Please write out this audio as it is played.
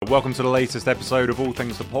Welcome to the latest episode of All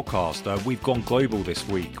Things the Podcast. We've gone global this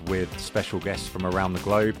week with special guests from around the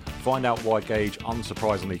globe. Find out why Gage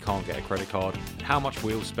unsurprisingly can't get a credit card and how much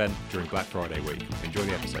we all spent during Black Friday week. Enjoy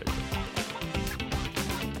the episode.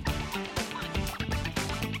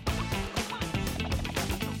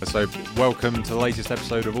 So welcome to the latest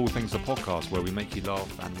episode of All Things the Podcast, where we make you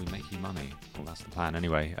laugh and we make you money. Well, that's the plan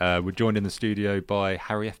anyway. We're joined in the studio by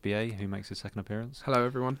Harry FBA, who makes his second appearance. Hello,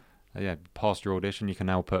 everyone. Yeah, passed your audition. You can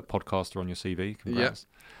now put podcaster on your CV. Congrats.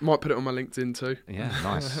 Yeah, might put it on my LinkedIn too. Yeah,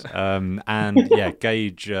 nice. And yeah,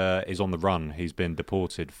 Gage is on the run. He's been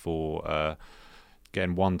deported for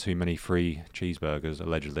getting one too many free cheeseburgers,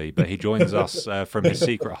 allegedly. But he joins us from his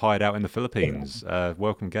secret hideout in the Philippines.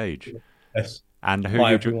 Welcome, Gage. Yes. And who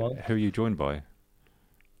are you joined by?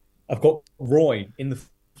 I've got Roy in the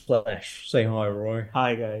flesh. Say hi, Roy.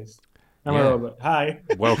 Hi, guys. I'm Robert. Hi.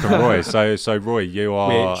 Welcome, Roy. So Roy, you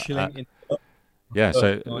are. We're chilling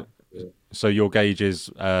So your Gage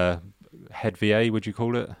is head VA. Would you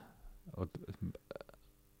call it?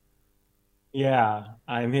 Yeah,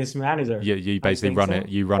 I'm his manager. You basically run it.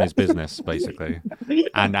 You run his business basically,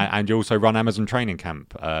 and you also run Amazon Training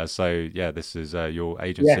Camp. So yeah, this is your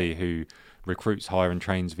agency who recruits, hire, and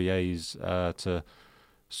trains VAs to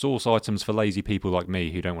source items for lazy people like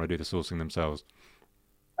me who don't want to do the sourcing themselves.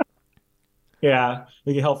 Yeah,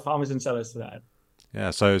 we can help farmers and sellers to that.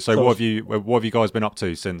 Yeah. So what have you guys been up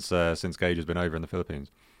to since Gage has been over in the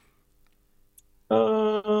Philippines?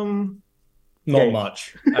 Not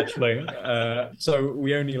much, actually. So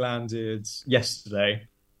we only landed yesterday,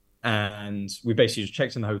 and we basically just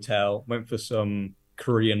checked in the hotel, went for some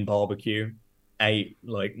Korean barbecue, ate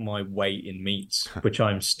like my weight in meats, which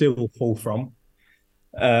I'm still full from,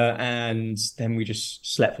 and then we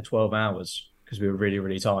just slept for 12 hours because we were really,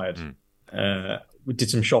 really tired. We did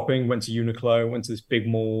some shopping, went to Uniqlo, went to this big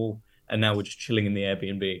mall, and now we're just chilling in the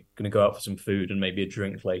Airbnb. Going to go out for some food and maybe a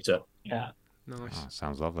drink later. Yeah. Nice. Oh,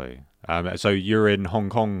 sounds lovely. So you're in Hong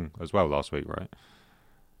Kong as well last week, right?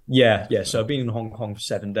 Yeah. So I've been in Hong Kong for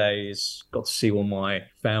 7 days. Got to see all my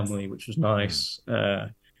family, which was nice.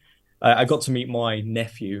 I got to meet my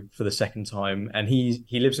nephew for the second time, and he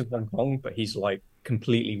lives in Hong Kong, but he's like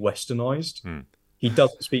completely westernized. He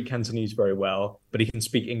doesn't speak Cantonese very well, but he can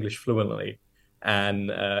speak English fluently.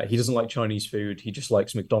 And he doesn't like Chinese food. He just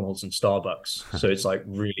likes McDonald's and Starbucks. So it's like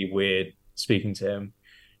really weird speaking to him.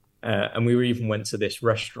 And we even went to this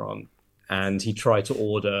restaurant, and he tried to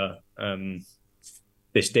order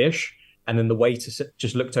this dish. And then the waiter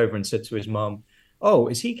just looked over and said to his mum, "Oh,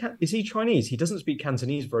 is he Chinese? He doesn't speak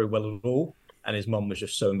Cantonese very well at all." And his mum was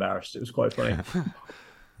just so embarrassed. It was quite funny.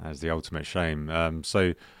 That's the ultimate shame.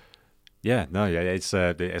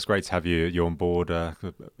 It's great to have you on board.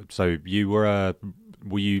 So you were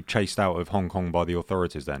you chased out of Hong Kong by the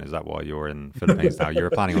authorities then? Is that why you're in Philippines now? You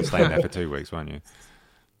were planning on staying there for 2 weeks, weren't you?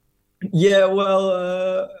 Yeah,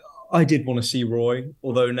 well, I did want to see Roy,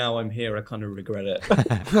 although now I'm here, I kind of regret it.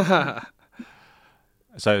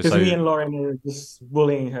 So me and Lauren are just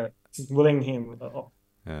bullying him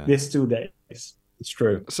these 2 days. It's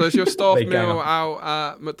true. So is your staff meal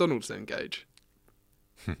out at McDonald's then, Gage?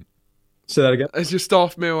 Say that again? Is your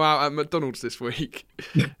staff meal out at McDonald's this week?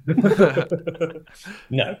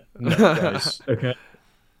 No, guys. Okay,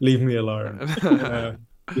 leave me alone.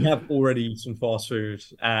 We have already some fast food,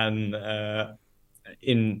 and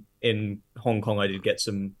in Hong Kong, I did get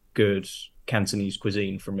some good Cantonese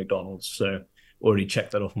cuisine from McDonald's, so already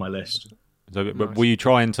checked that off my list. So, but were you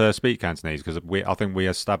trying to speak Cantonese? Because I think we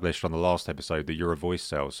established on the last episode that you're a voice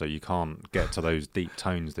cell, so you can't get to those deep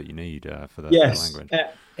tones that you need for the language.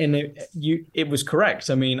 And it was correct.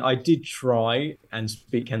 I mean, I did try and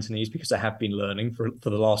speak Cantonese because I have been learning for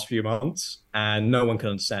the last few months, and no one could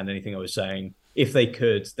understand anything I was saying. If they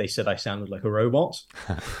could, they said I sounded like a robot.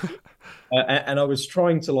 And I was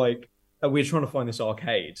trying to we were trying to find this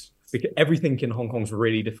arcade, because everything in Hong Kong is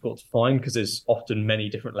really difficult to find because there's often many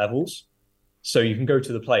different levels. So you can go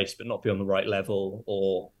to the place but not be on the right level,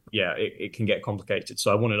 or it can get complicated.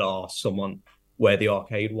 So I wanted to ask someone where the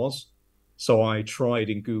arcade was. So I tried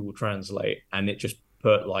in Google Translate, and it just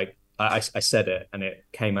put I said it, and it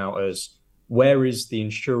came out as, "Where is the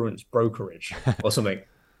insurance brokerage?" or something.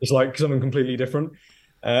 It's like something completely different.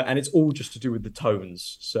 And it's all just to do with the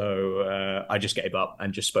tones. So I just gave up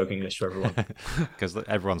and just spoke English to everyone. Because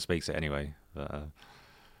everyone speaks it anyway.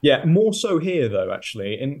 Yeah, more so here though.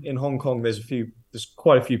 Actually, in Hong Kong, there's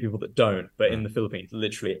quite a few people that don't, but in the Philippines,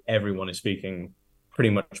 literally everyone is speaking pretty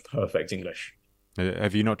much perfect English.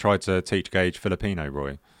 Have you not tried to teach Gage Filipino,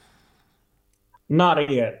 Roy? Not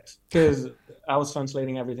yet, because I was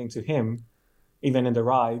translating everything to him, even in the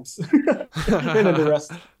rides, even in the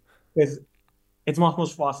rest. Because it's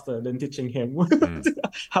much faster than teaching him Mm.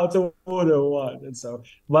 how to order one. And so,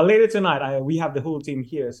 but later tonight, we have the whole team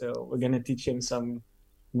here, so we're gonna teach him some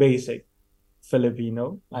basic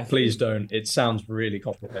Filipino. Please don't. It sounds really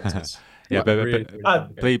complicated. Yeah, Really, but really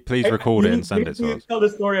complicated. please record it and send it to me us. tell the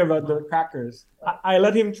story about the crackers. I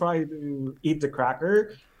let him try to eat the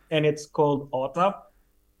cracker, and it's called otap.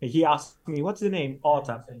 He asked me, "What's the name?"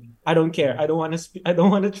 Otap. I don't care. I don't want to speak. I don't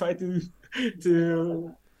want to try to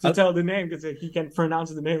tell the name because he can't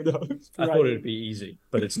pronounce the name though. I thought it'd be easy,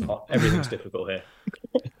 but it's not. Everything's difficult here.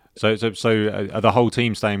 So are the whole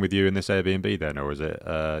team staying with you in this Airbnb then, or is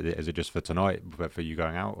it just for tonight, for you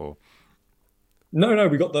going out, or? No,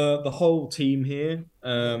 we got the whole team here.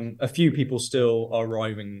 A few people still are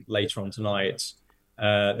arriving later on tonight.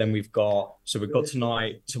 Then we've got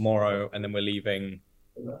tonight, tomorrow, and then we're leaving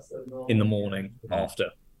in the morning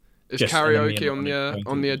after. Is karaoke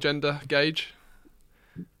on the agenda, Gage?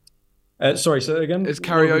 Sorry, say that again. Is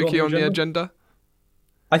karaoke on the agenda?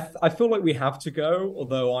 I feel like we have to go,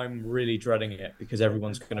 although I'm really dreading it because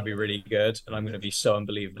everyone's going to be really good and I'm going to be so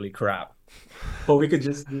unbelievably crap. But we could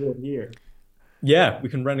just do it here. Yeah, we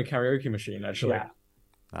can rent a karaoke machine, actually. Yeah.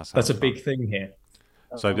 That's a big thing here.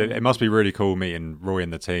 So it must be really cool meeting Roy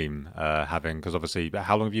and the team, because obviously,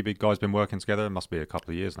 how long have you guys been working together? It must be a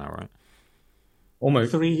couple of years now, right?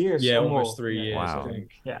 Almost 3 years. Yeah, almost 3 years, Wow. I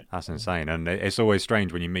think. Yeah. That's insane. And it's always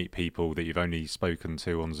strange when you meet people that you've only spoken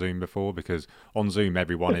to on Zoom before, because on Zoom,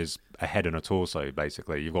 everyone is a head and a torso,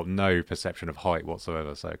 basically. You've got no perception of height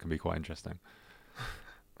whatsoever, so it can be quite interesting.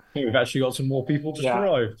 We've actually got some more people to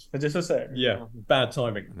arrive. Just a sec. Yeah, bad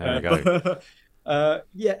timing. There we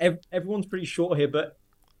go. Everyone's pretty short here, but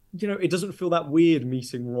it doesn't feel that weird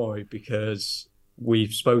meeting Roy because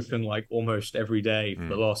we've spoken like almost every day for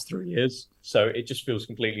the last 3 years, so it just feels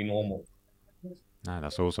completely normal. No,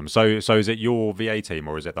 that's awesome. So is it your VA team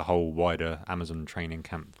or is it the whole wider Amazon training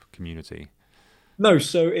camp community? No,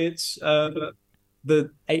 so it's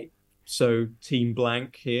so Team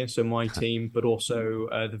Blank here, so my team, but also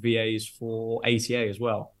the VAs for ATA as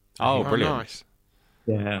well. Oh, brilliant. Nice.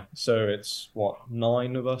 Yeah, so it's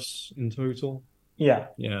 9 of us in total. Yeah.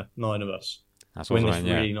 Yeah, 9 of us. That's We're in awesome.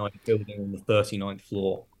 this really nice building on the 39th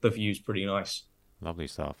floor. The view's pretty nice. Lovely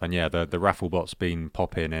stuff. And yeah, the raffle bot's been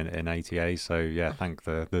popping in ATA, so yeah, thank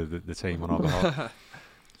the team on our behalf.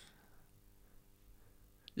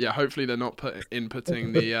 Yeah, hopefully they're not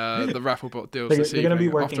inputting the Rafflebot deals this They're gonna be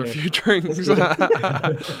evening working after a it. few drinks.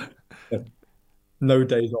 No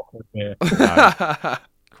days off here.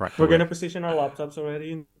 Crack the We're gonna whip. position our laptops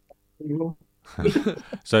already.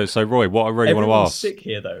 So Roy, what I really want to Everyone's ask. sick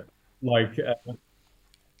here though. Like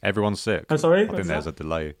Everyone's sick. I'm sorry. I think there's a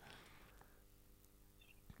delay.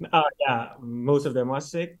 Yeah, most of them are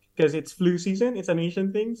sick because it's flu season. It's an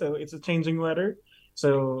Asian thing, so it's a changing weather.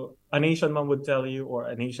 So an Asian mom would tell you, or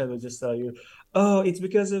an Asian would just tell you, "Oh, it's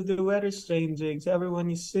because of the weather's changing, so everyone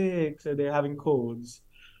is sick, so they're having colds."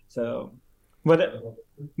 So, but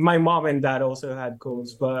my mom and dad also had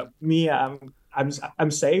colds, but me, I'm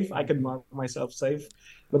safe. I can mark myself safe,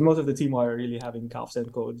 but most of the team are really having coughs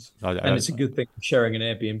and colds. and it's a good thing sharing an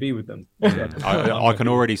Airbnb with them. I can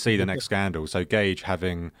already see the next scandal. So Gage,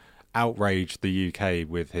 having outraged the UK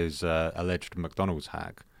with his alleged McDonald's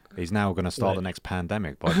hack, he's now going to start the next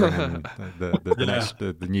pandemic by bringing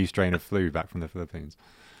the new strain of flu back from the Philippines.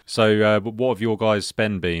 So what have your guys'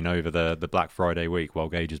 spend been over the Black Friday week while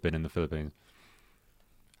Gage has been in the Philippines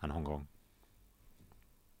and Hong Kong?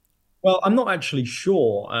 Well, I'm not actually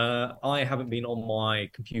sure. I haven't been on my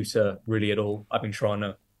computer really at all. I've been trying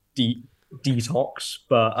to detox,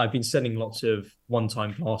 but I've been sending lots of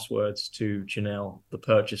one-time passwords to Janelle, the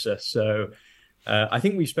purchaser. So I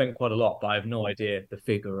think we've spent quite a lot, but I have no idea the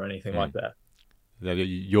figure or anything like that.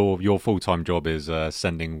 Your full-time job is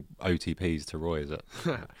sending OTPs to Roy, is it?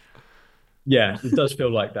 Yeah, it does feel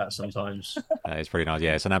like that sometimes. It's pretty nice.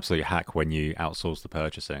 Yeah, it's an absolute hack when you outsource the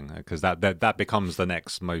purchasing, because that becomes the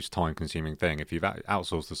next most time-consuming thing. If you've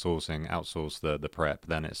outsourced the sourcing, outsourced the prep,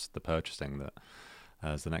 then it's the purchasing that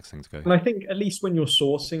is the next thing to go. And I think at least when you're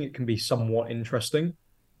sourcing, it can be somewhat interesting.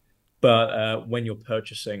 But when you're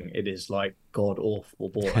purchasing, it is like god awful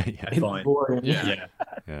boring. Yeah. I find. Boring. Yeah.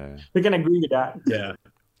 Yeah. We can agree with that. Yeah.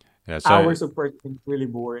 Yeah. So, Hours of purchasing is really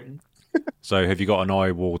boring. so have you got an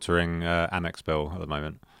eye-watering Amex bill at the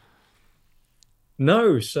moment?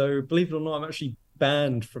 No, so believe it or not, I'm actually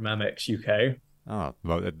banned from Amex UK. Oh,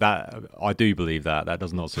 well, that I do believe that. That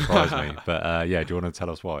does not surprise me. But yeah, do you want to tell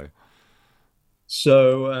us why?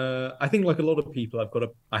 So I think like a lot of people,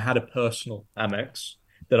 I had a personal Amex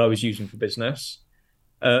that I was using for business.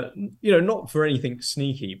 Not for anything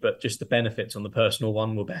sneaky, but just the benefits on the personal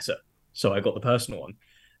one were better. So I got the personal one.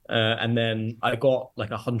 And then I got like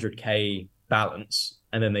 100K balance,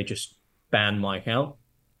 and then they just banned my account.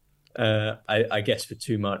 I guess for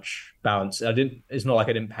too much balance. I didn't. It's not like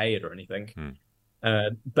I didn't pay it or anything.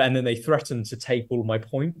 But and then they threatened to take all my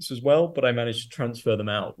points as well, but I managed to transfer them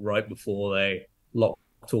out right before they locked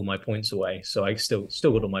all my points away. So I still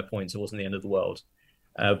got all my points. It wasn't the end of the world.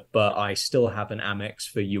 But I still have an Amex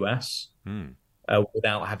for US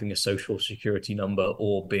without having a social security number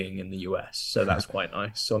or being in the US. So that's quite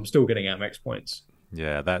nice. So I'm still getting Amex points.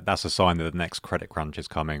 Yeah, that's a sign that the next credit crunch is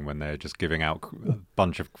coming when they're just giving out a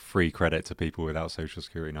bunch of free credit to people without social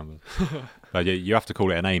security numbers. But you have to call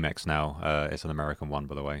it an Amex now. It's an American one,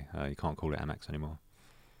 by the way. You can't call it Amex anymore.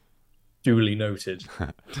 Duly noted.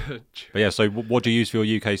 But yeah, so what do you use for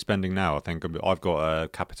your UK spending now? I think I've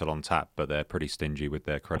got Capital on tap, but they're pretty stingy with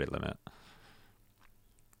their credit limit.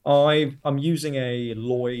 I'm using a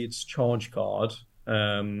Lloyd's charge card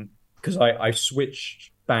because I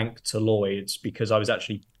switched bank to Lloyd's because I was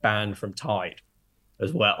actually banned from Tide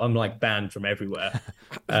as well. I'm like banned from everywhere.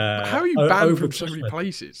 How are you banned from so many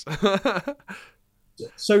places?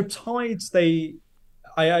 So Tides,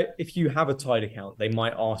 if you have a Tide account, they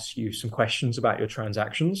might ask you some questions about your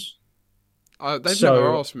transactions. They've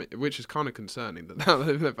never asked me, which is kind of concerning that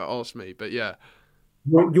they've never asked me. But yeah,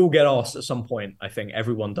 you'll get asked at some point. I think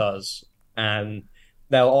everyone does, and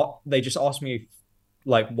they just ask me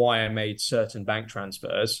like why I made certain bank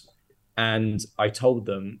transfers, and I told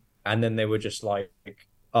them, and then they were just like,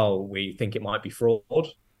 "Oh, we think it might be fraud."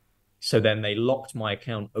 So then they locked my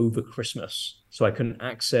account over Christmas, so I couldn't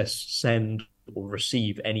access, send, or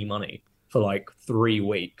receive any money for like 3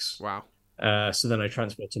 weeks. Wow. So then I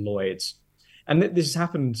transferred to Lloyd's, and this has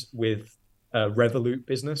happened with Revolut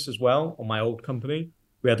business as well on my old company.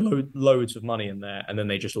 We had loads of money in there, and then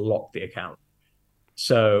they just locked the account.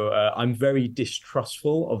 So I'm very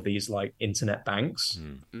distrustful of these like internet banks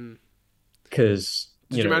because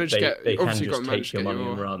you manage to get? They can Obviously, just got to take your money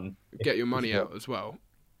and run. Get your money out as well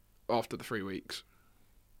after the 3 weeks.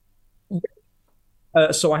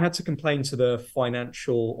 So I had to complain to the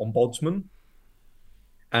financial ombudsman,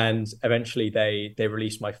 and eventually they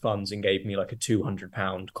released my funds and gave me like a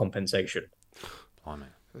 £200 compensation. Blimey.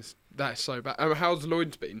 That is so bad. How's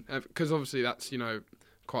Lloyd's been? Because obviously that's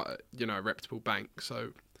quite a reputable bank.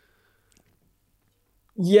 So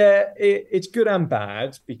yeah, it's good and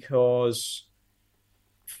bad because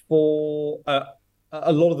for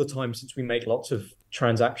a lot of the time, since we make lots of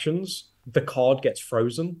transactions, the card gets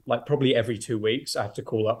frozen. Like probably every 2 weeks, I have to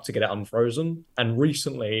call up to get it unfrozen. And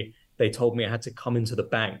recently, they told me I had to come into the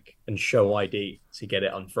bank and show ID to get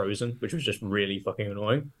it unfrozen, which was just really fucking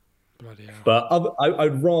annoying. Bloody hell. But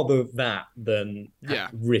I'd rather that than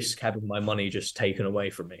risk having my money just taken away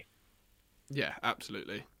from me. Yeah,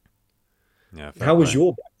 absolutely. Yeah. How was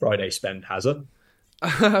your Black Friday spend, Hazard?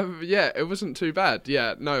 Yeah, it wasn't too bad.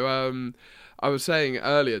 Yeah, no. I was saying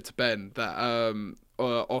earlier to Ben that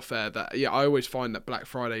off air that I always find that Black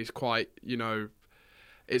Friday is quite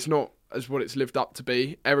it's not as what it's lived up to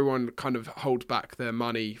be. Everyone kind of holds back their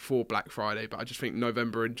money for Black Friday, but I just think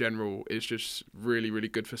November in general is just really, really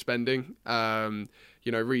good for spending.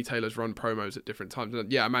 Retailers run promos at different times.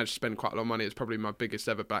 And I managed to spend quite a lot of money. It's probably my biggest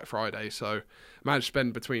ever Black Friday. So I managed to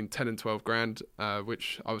spend between 10 and 12 grand,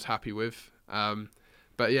 which I was happy with.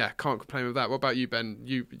 But yeah, can't complain with that. What about you, Ben?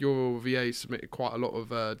 Your VA submitted quite a lot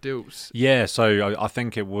of deals. Yeah, so I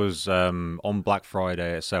think it was on Black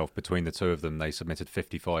Friday itself, between the two of them, they submitted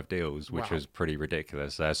 55 deals, which was pretty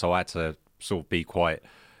ridiculous. So I had to sort of be quite...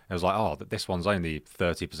 I was like, oh, this one's only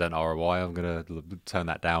 30% ROI. I'm going to turn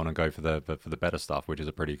that down and go for the better stuff, which is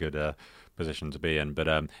a pretty good position to be in. But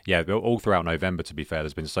all throughout November, to be fair,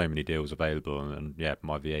 there's been so many deals available, and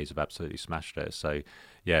my VAs have absolutely smashed it. So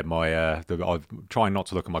yeah, I'm trying not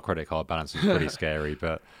to look at my credit card balance. It's pretty scary.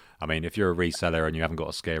 But I mean, if you're a reseller and you haven't got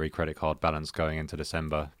a scary credit card balance going into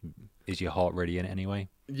December, is your heart really in it anyway?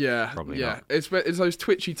 Yeah, probably not. It's those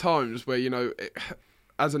twitchy times where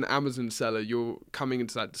as an Amazon seller, you're coming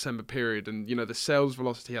into that December period and, the sales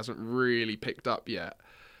velocity hasn't really picked up yet.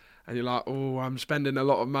 And you're like, oh, I'm spending a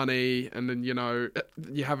lot of money. And then,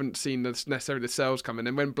 you haven't seen necessarily the sales coming.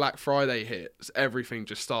 And when Black Friday hits, everything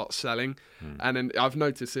just starts selling. And then I've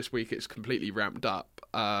noticed this week it's completely ramped up.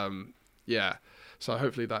 So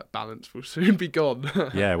hopefully that balance will soon be gone.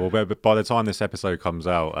 Yeah, well, but by the time this episode comes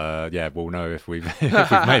out, we'll know if we've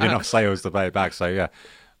made enough sales to pay it back. So, yeah.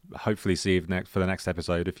 Hopefully see you for the next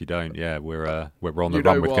episode. If you don't, we're on the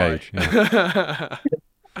run with Gage. Yeah.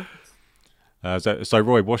 So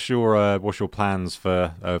Roy, what's your plans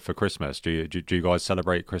for Christmas? Do you guys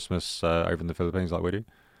celebrate Christmas over in the Philippines like we do?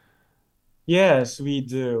 Yes, we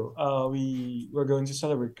do. We were going to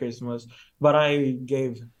celebrate Christmas, but I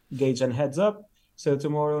gave Gage an heads up. So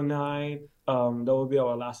tomorrow night, that will be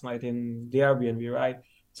our last night in the Airbnb, right?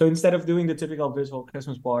 So instead of doing the typical virtual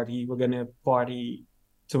Christmas party, we're gonna party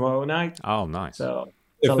tomorrow night. Oh, nice. So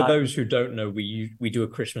it's a So for lot. those who don't know, we do a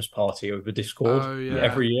Christmas party over Discord Oh Yeah. yeah.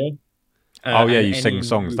 every year. Oh yeah, And you sing any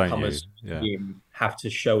songs, don't you? newcomers to Yeah. the game have to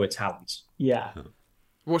show a talent. Yeah.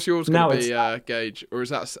 What's yours Now going to it's be, Gage, or is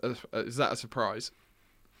that a surprise?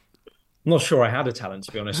 I'm not sure I had a talent,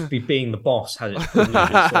 to be honest. Being the boss had its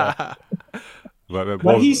privileges. But but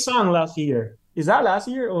what, he sang last year. Is that last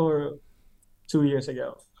year or 2 years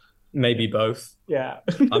ago? Maybe both. Yeah.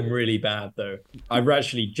 I'm really bad though. I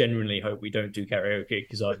actually genuinely hope we don't do karaoke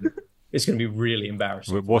because it's going to be really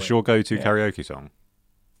embarrassing. what's for me. your go-to Yeah. karaoke song?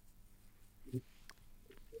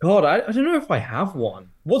 God, I don't know if I have one.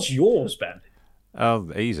 What's yours, Ben?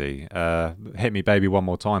 Oh, easy. "Hit Me Baby One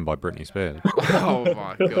More Time" by Britney Spears. Oh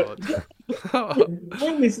my god.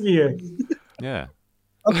 When this year? Yeah.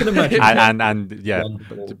 I can imagine. And yeah,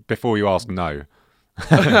 Wonderful. before you ask, no.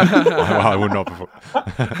 I will not.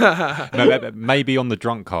 No, maybe on the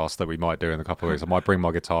drunk cast that we might do in a couple of weeks, I might bring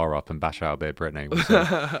my guitar up and bash out a bit of Britney.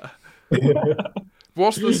 We'll see.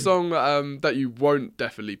 What's the song that you won't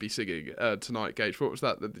definitely be singing tonight, Gage? What was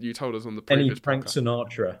that you told us on the Any previous Frank podcast?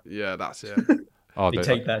 Sinatra. Yeah, that's it. Oh, They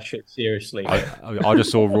take that shit seriously. I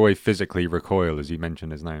just saw Roy physically recoil as you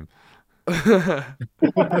mentioned his name.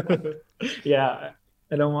 Yeah,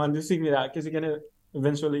 I don't want to sing that because you're gonna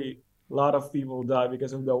eventually a lot of people die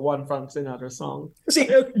because of the one Frank Sinatra song. See,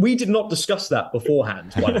 we did not discuss that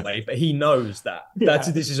beforehand, by the way, but he knows that. Yeah.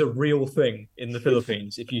 This is a real thing in the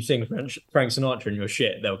Philippines. If you sing Frank Sinatra and you're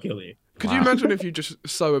shit, they'll kill you. Could you imagine if you just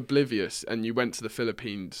so oblivious and you went to the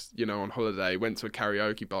Philippines, on holiday, went to a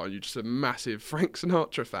karaoke bar, and you're just a massive Frank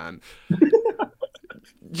Sinatra fan?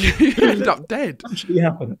 You end up dead. Actually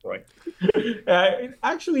happened, right? It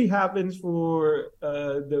actually happens for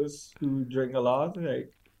those who drink a lot,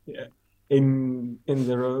 like yeah, in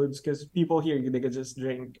the roads, because people here they can just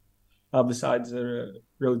drink besides the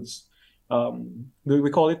roads.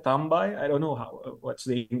 We call it tambay. I don't know what's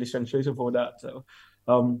the English translation for that. So,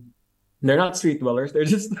 they're not street dwellers. They're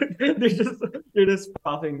just they're just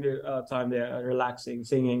passing their time. They're relaxing,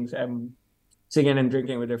 singing and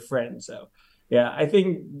drinking with their friends. So yeah, I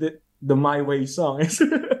think the My Way song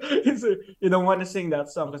you don't want to sing that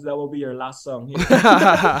song because that will be your last song.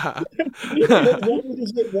 Why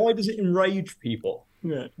does it enrage people?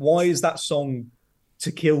 Yeah. Why is that song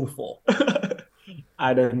to kill for?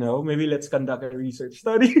 I don't know. Maybe let's conduct a research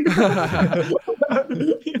study.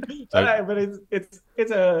 But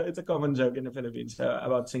it's a common joke in the Philippines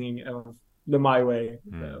about singing the My Way.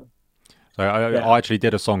 So. So I actually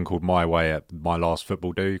did a song called "My Way" at my last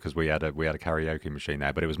football do because we had a karaoke machine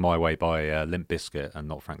there, but it was "My Way" by Limp Bizkit and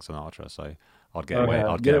not Frank Sinatra. So I'd get away.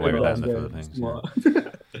 I'd get away with that in the Philippines.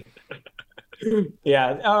 Yeah.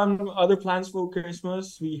 Yeah. Other plans for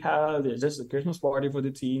Christmas? There's just a Christmas party for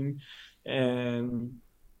the team, and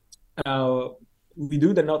we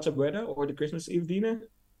do the Noche Buena or the Christmas Eve dinner.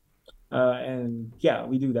 And yeah,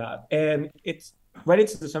 we do that. And it's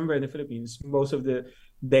December in the Philippines, most of the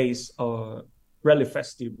days are really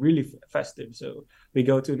festive. So we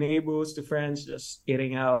go to neighbors, to friends, just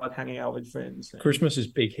eating out, hanging out with friends. Christmas is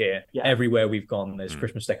big here. Yeah. Everywhere we've gone, there's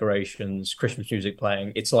Christmas decorations, Christmas music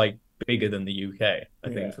playing. It's like bigger than the UK, I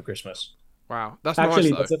think, for Christmas. Wow, that's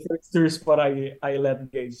Actually, nice that's though. the first tourist spot I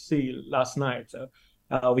let Gage see last night. So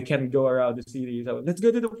we can go around the city. So let's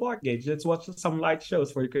go to the park, Gage. Let's watch some light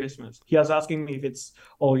shows for Christmas. He was asking me if it's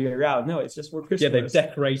all year round. No, it's just for Christmas. Yeah, they've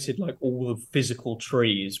decorated like all the physical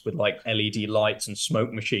trees with like LED lights and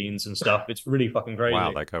smoke machines and stuff. It's really fucking crazy.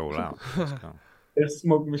 Wow, they go all out. That's cool. There's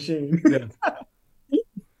smoke machine.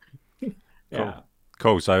 Yeah.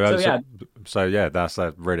 Cool. So yeah. that's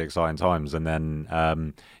really exciting times. And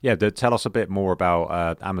then tell us a bit more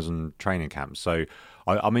about Amazon training camps. So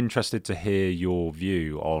I'm interested to hear your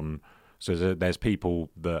view on. So there's people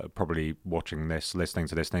that are probably watching this, listening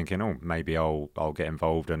to this, thinking, oh, maybe I'll get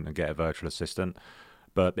involved and get a virtual assistant.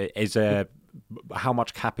 But is there how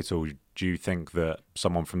much capital do you think that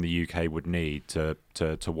someone from the UK would need to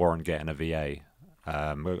warrant getting a VA?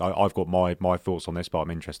 I've got my thoughts on this, but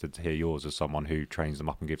I'm interested to hear yours as someone who trains them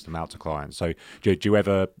up and gives them out to clients. So do you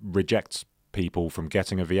ever reject people from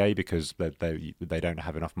getting a VA because they don't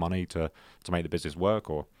have enough money to make the business work?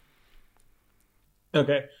 Or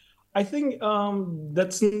Okay. I think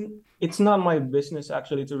it's not my business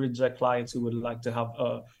actually to reject clients who would like to have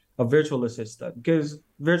a virtual assistant, because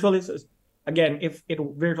again, if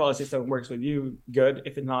virtual assistant works with you, good.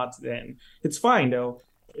 If it not, then it's fine though.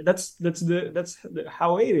 That's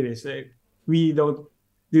how it is. we don't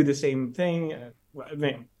do the same thing.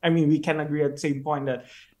 I mean, we can agree at the same point that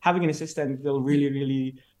having an assistant will really,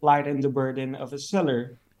 really lighten the burden of a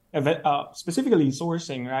seller, specifically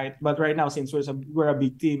sourcing, right? But right now, since we're a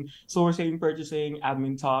big team, sourcing, purchasing,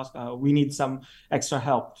 admin tasks, we need some extra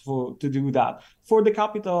help to do that. For the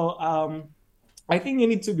capital, I think you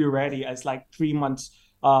need to be ready as like 3 months,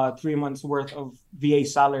 3 months worth of VA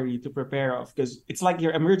salary to prepare of, because it's like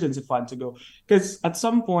your emergency fund to go. Because at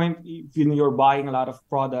some point, if you're buying a lot of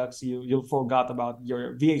products, you'll forgot about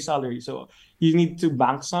your VA salary, so you need to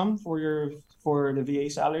bank some for the VA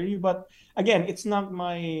salary. But again, it's not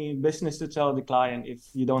my business to tell the client if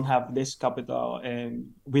you don't have this capital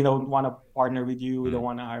and we don't want to partner with you, we don't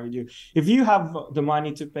want to hire you. If you have the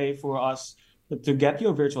money to pay for us to get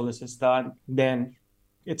your virtual assistant, then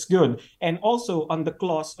it's good. And also on the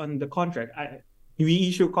clause on the contract, we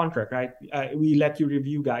issue contract, right? We let you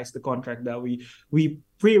review, guys, the contract that we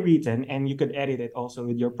pre-written, and you could edit it also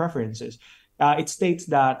with your preferences. It states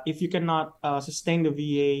that if you cannot sustain the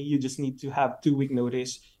VA, you just need to have 2-week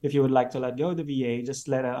notice. If you would like to let go of the VA, just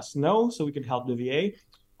let us know so we can help the VA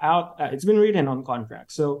out. It's been written on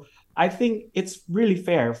contract. So I think it's really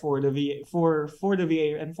fair for the VA, for the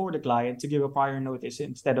VA and for the client to give a prior notice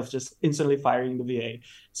instead of just instantly firing the VA.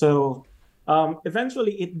 So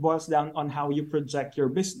eventually, it boils down on how you project your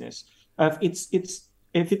business.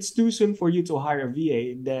 If it's too soon for you to hire a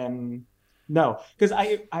VA, then no. Because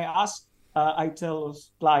I tell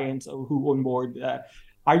clients who on board,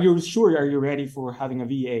 are you sure? Are you ready for having a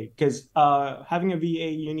VA? Because having a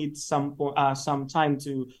VA, you need some time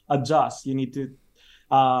to adjust. You need to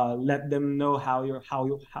let them know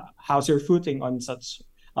how's your footing on such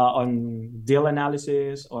on deal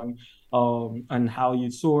analysis, on how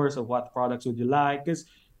you source, of what products would you like, because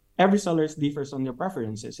every seller differs on their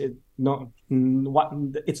preferences. It's not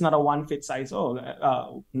a one fit size all,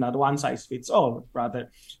 not one size fits all,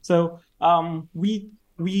 rather. So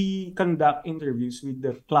we conduct interviews with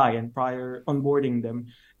the client prior onboarding them.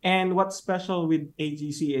 And what's special with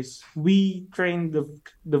AGC is we train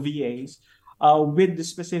the VAs with the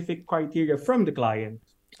specific criteria from the client.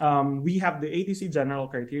 We have the ATC general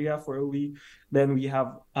criteria for a week. Then we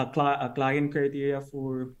have a client criteria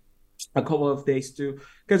for a couple of days too,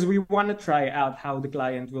 because we want to try out how the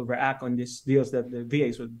client will react on these deals that the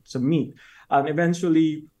VAs would submit.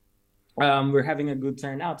 Eventually, we're having a good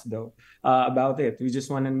turnout though about it. We just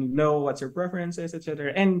want to know what's your preferences,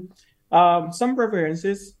 etc. And some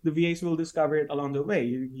preferences, the VAs will discover it along the way.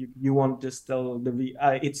 You won't just tell the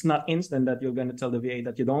VA. It's not instant that you're going to tell the VA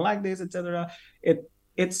that you don't like this, etc.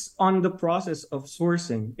 It's on the process of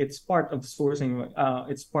sourcing. It's part of sourcing.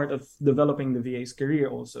 It's part of developing the VA's career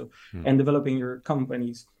also, and developing your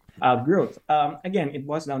company's growth. Again, it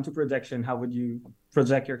boils down to projection. How would you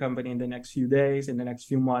project your company in the next few days, in the next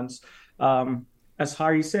few months? As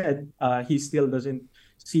Hari said, he still doesn't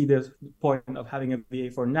see the point of having a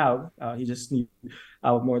VA for now. He just needs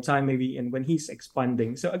more time maybe, and when he's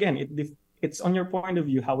expanding. So again, it's on your point of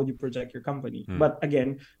view. How would you project your company? But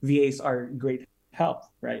again, VAs are great help,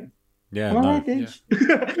 right? Yeah, no. no.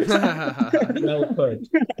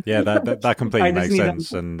 Yeah, that completely makes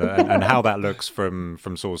sense, and how that looks from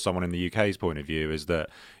sort of someone in the UK's point of view is that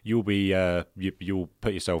you'll be you'll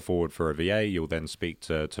put yourself forward for a VA. You'll then speak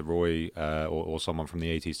to Roy or someone from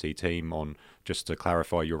the ATC team on just to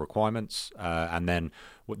clarify your requirements, and then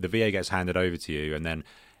the VA gets handed over to you, and then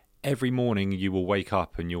every morning you will wake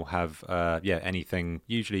up and you'll have anything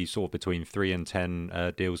usually sort of between 3 and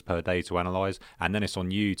 10 deals per day to analyze, and then it's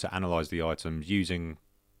on you to analyze the items using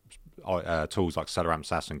tools like SellerAmp,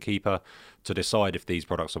 SAS and Keeper to decide if these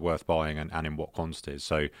products are worth buying and in what quantities.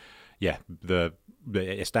 So yeah,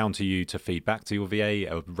 it's down to you to feed back to your VA.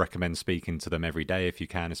 I would recommend speaking to them every day if you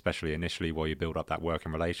can, especially initially while you build up that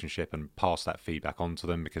working relationship, and pass that feedback on to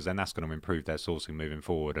them, because then that's going to improve their sourcing moving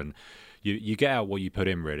forward. And you get out what you put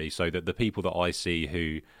in, really, so that the people that I see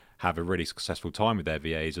who have a really successful time with their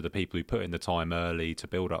VAs are the people who put in the time early to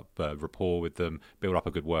build up rapport with them, build up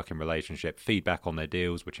a good working relationship, feedback on their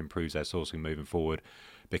deals, which improves their sourcing moving forward.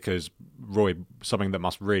 Because, Roy, something that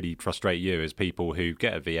must really frustrate you is people who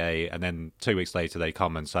get a VA and then 2 weeks later they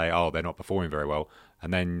come and say, oh, they're not performing very well.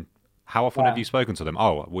 And then how often have you spoken to them?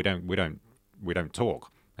 Oh, we don't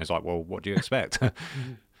talk. And it's like, well, what do you expect?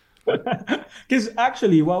 Because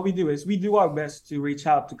actually what we do is we do our best to reach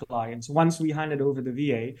out to clients. Once we hand it over the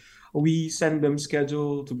VA, we send them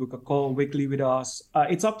schedule to book a call weekly with us.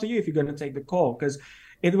 It's up to you if you're going to take the call, because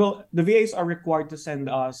the VAs are required to send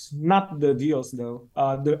us, not the deals though,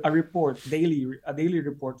 a daily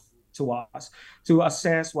report to us to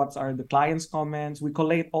assess what are the clients' comments. We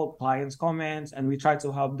collate all clients' comments and we try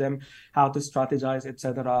to help them how to strategize,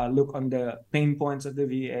 etc. Look on the pain points of the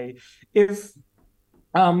VA. If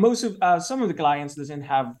some of the clients doesn't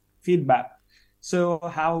have feedback, so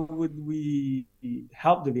how would we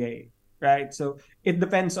help the VA, right? So it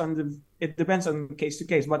depends on case to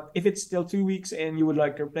case. But if it's still 2 weeks and you would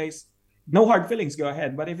like to replace, no hard feelings, go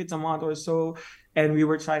ahead. But if it's a month or so and we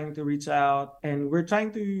were trying to reach out and we're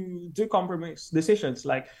trying to do compromise decisions,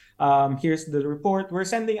 like here's the report, we're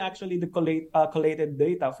sending actually the collated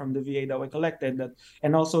data from the VA that we collected,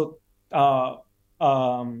 and also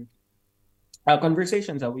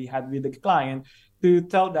conversations that we had with the client to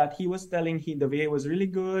tell that he was telling the VA was really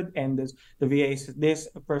good and the VA's this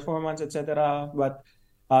performance, etc. But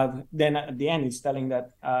then at the end, he's telling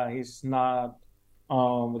that he's not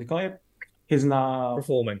what do you call it? He's not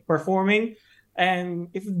performing. And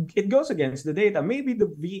if it goes against the data, maybe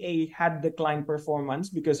the VA had declined performance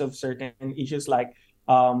because of certain issues like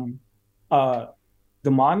the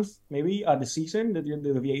month, maybe the season that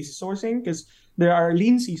the VA is sourcing, because there are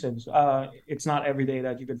lean seasons. It's not every day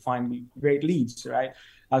that you could find great leads, right?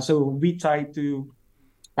 So we try to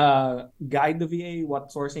guide the VA what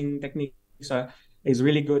sourcing techniques is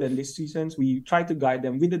really good in these seasons. We try to guide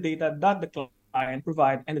them with the data that the client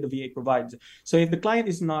provide and that the VA provides. So if the client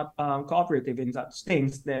is not cooperative in such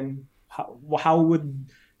things, then how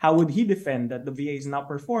would he defend that the VA is not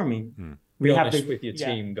performing? Be honest with your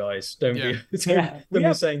team, guys. Don't be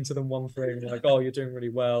saying to them one thing like, "Oh, you're doing really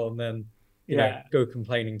well," and then you know go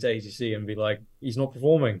complaining to AGC and be like, "He's not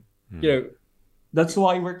performing." You know, that's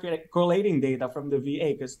why we're collating data from the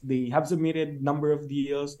VA, because they have submitted number of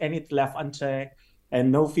deals and it's left unchecked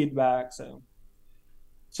and no feedback.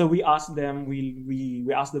 So we asked them, we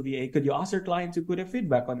asked the VA, could you ask your client to put a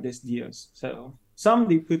feedback on these deals? So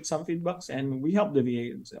they put some feedbacks and we help the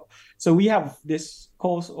VA themselves. So we have this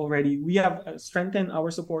calls already. We have strengthened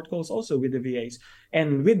our support calls also with the VAs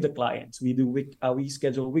and with the clients. We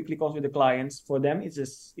schedule weekly calls with the clients. For them,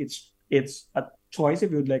 it's a choice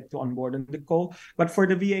if you would like to onboard on the call. But for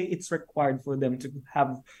the VA, it's required for them to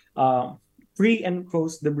have pre and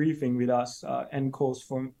post debriefing with us and calls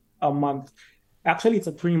for a month. Actually, it's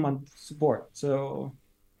a 3-month support. So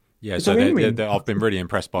yeah, so I've been really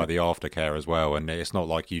impressed by the aftercare as well. And it's not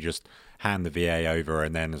like you just hand the VA over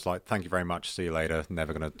and then it's like, thank you very much, see you later,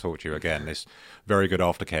 never going to talk to you again. It's very good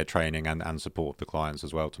aftercare training and support of the clients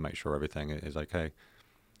as well to make sure everything is okay.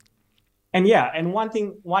 And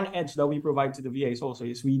one edge that we provide to the VAs also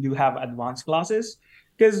is we do have advanced classes,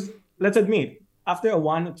 because let's admit, after a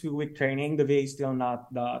 1 or 2 week training, the VA is still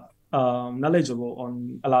not that knowledgeable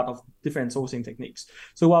on a lot of different sourcing techniques.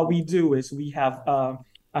 So what we do is we have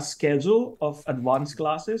a schedule of advanced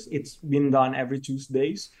classes. It's been done every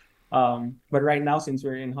Tuesdays. But right now, since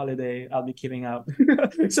we're in holiday, I'll be keeping up.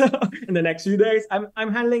 So in the next few days,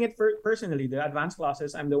 I'm handling it personally. The advanced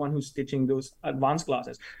classes, I'm the one who's teaching those advanced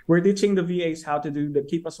classes. We're teaching the VAs how to do the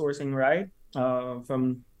Keepa sourcing, right?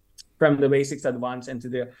 From the basics advanced into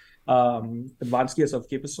the advanced skills of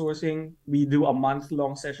Keepa sourcing. We do a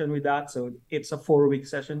month-long session with that. So it's a 4-week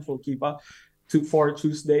session for Keepa, 4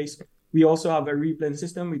 Tuesdays. We also have a replan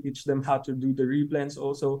system. We teach them how to do the replans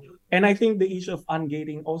also. And I think the issue of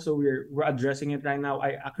ungating also, we're addressing it right now.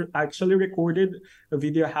 I actually recorded a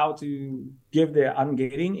video how to give the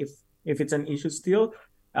ungating if it's an issue still.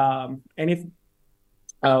 And if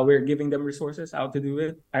we're giving them resources how to do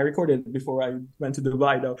it. I recorded it before I went to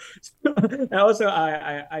Dubai though. And also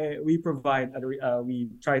we provide we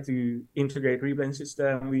try to integrate replan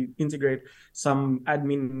system. We integrate some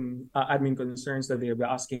admin concerns that they'll be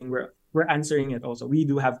asking. We're answering it also. We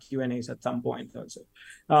do have Q&As at some point also.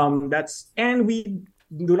 And we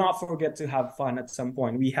do not forget to have fun at some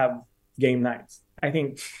point. We have game nights. I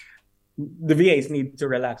think the VAs need to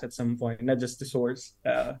relax at some point, not just the source.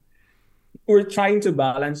 We're trying to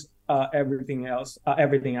balance everything out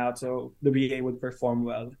so the VA would perform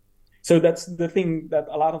well. So that's the thing that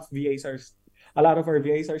a lot of our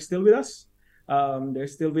VAs are still with us. They're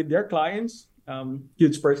still with their clients.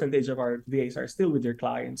 Huge percentage of our VAs are still with their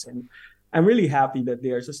clients, and I'm really happy that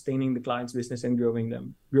they are sustaining the client's business and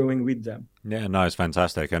growing with them. Yeah, no, it's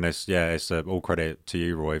fantastic, and it's all credit to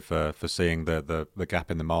you, Roy, for seeing the gap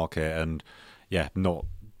in the market and not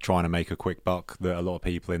trying to make a quick buck that a lot of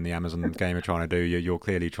people in the Amazon game are trying to do. You're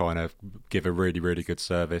clearly trying to give a really, really good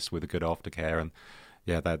service with a good aftercare, and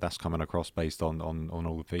that's coming across based on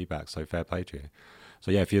all the feedback. So fair play to you. So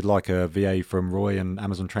if you'd like a VA from Roy and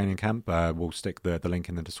Amazon Training Camp, we'll stick the link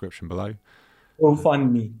in the description below.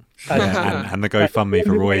 GoFundMe. And the GoFundMe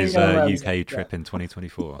for Roy's UK trip in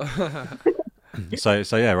 2024. So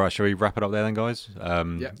yeah, right. Shall we wrap it up there then, guys?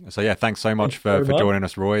 Yeah. So yeah, thanks so much for joining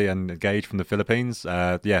us, Roy and Gage from the Philippines.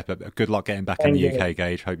 Yeah, but good luck getting back in the UK,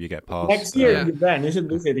 Gage. Hope you get past. Next year, Yeah. Ben, you should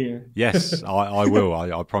visit here. Yes, I will.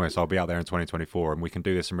 I promise. I'll be out there in 2024, and we can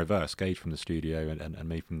do this in reverse. Gage from the studio, and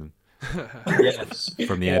me from the Yes.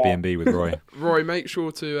 from the Airbnb with Roy. Roy, make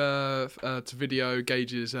sure to video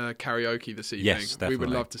Gage's karaoke this evening. Yes, We would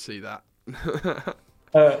definitely. love to see that.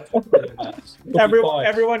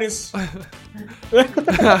 Everyone is.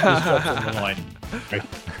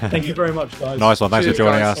 Thank you very much, guys. Nice one. Thanks Cheers, for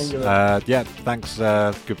joining guys. us. Yeah, thanks.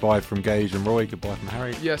 Goodbye from Gage and Roy. Goodbye from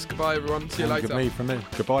Harry. Yes, goodbye everyone. See you And later. Goodbye from me.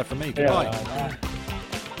 Goodbye from me. Goodbye. Yeah.